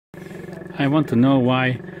I want to know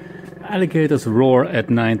why alligators roar at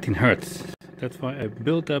 19 Hertz. That's why I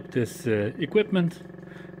built up this equipment.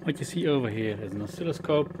 What you see over here is an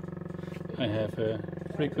oscilloscope. I have a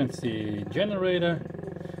frequency generator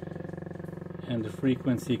and the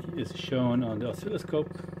frequency is shown on the oscilloscope.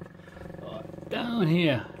 Down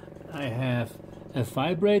here I have a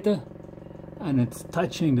vibrator and it's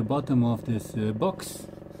touching the bottom of this box.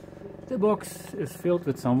 The box is filled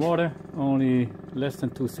with some water, only less than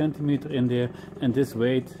 2 centimeters in there, and this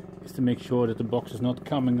weight is to make sure that the box is not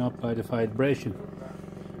coming up by the vibration.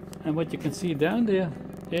 And what you can see down there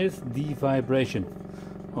is the vibration.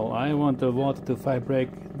 Well, I want the water to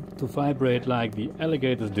vibrate like the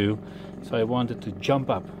alligators do, so I want it to jump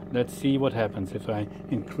up. Let's see what happens if I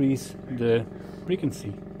increase the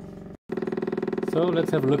frequency. So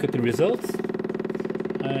let's have a look at the results.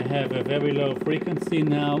 I have a very low frequency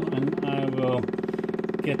now and I will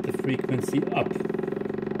get the frequency up.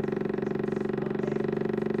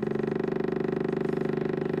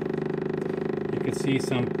 You can see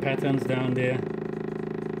some patterns down there.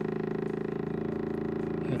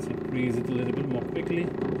 Let's increase it a little bit more quickly.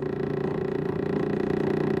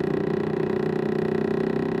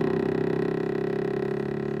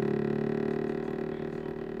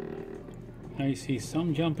 I see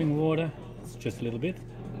some jumping water. It's just a little bit.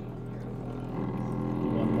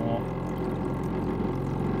 One more.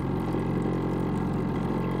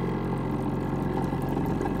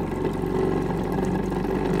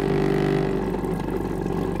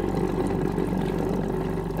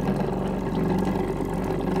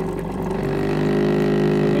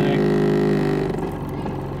 So when I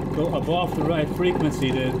go above the right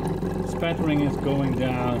frequency, the spattering is going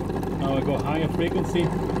down. Now I go higher frequency.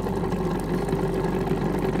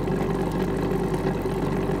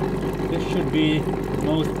 This should be the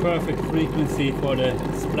most perfect frequency for the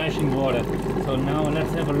splashing water. So now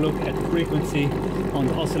let's have a look at the frequency on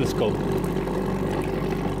the oscilloscope.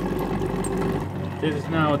 This is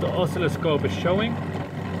now what the oscilloscope is showing.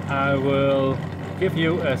 I will give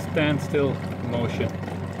you a standstill motion.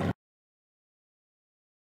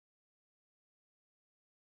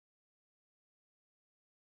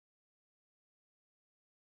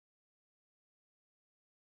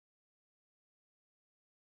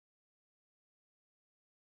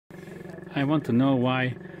 I want to know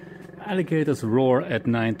why alligators roar at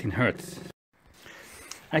 19 Hertz.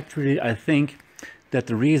 Actually, I think that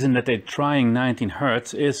the reason that they're trying 19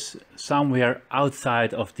 Hertz is somewhere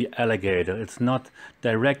outside of the alligator. It's not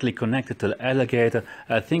directly connected to the alligator.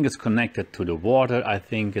 I think it's connected to the water. I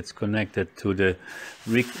think it's connected to the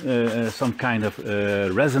some kind of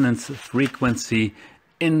resonance frequency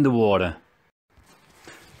in the water.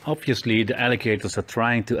 Obviously, the alligators are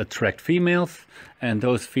trying to attract females, and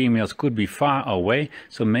those females could be far away,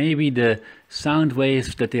 so maybe the sound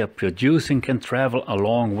waves that they are producing can travel a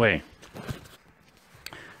long way.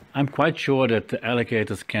 I'm quite sure that the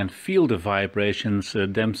alligators can feel the vibrations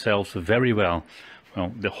themselves very well.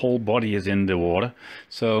 Well, the whole body is in the water,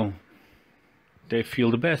 so they feel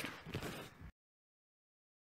the best.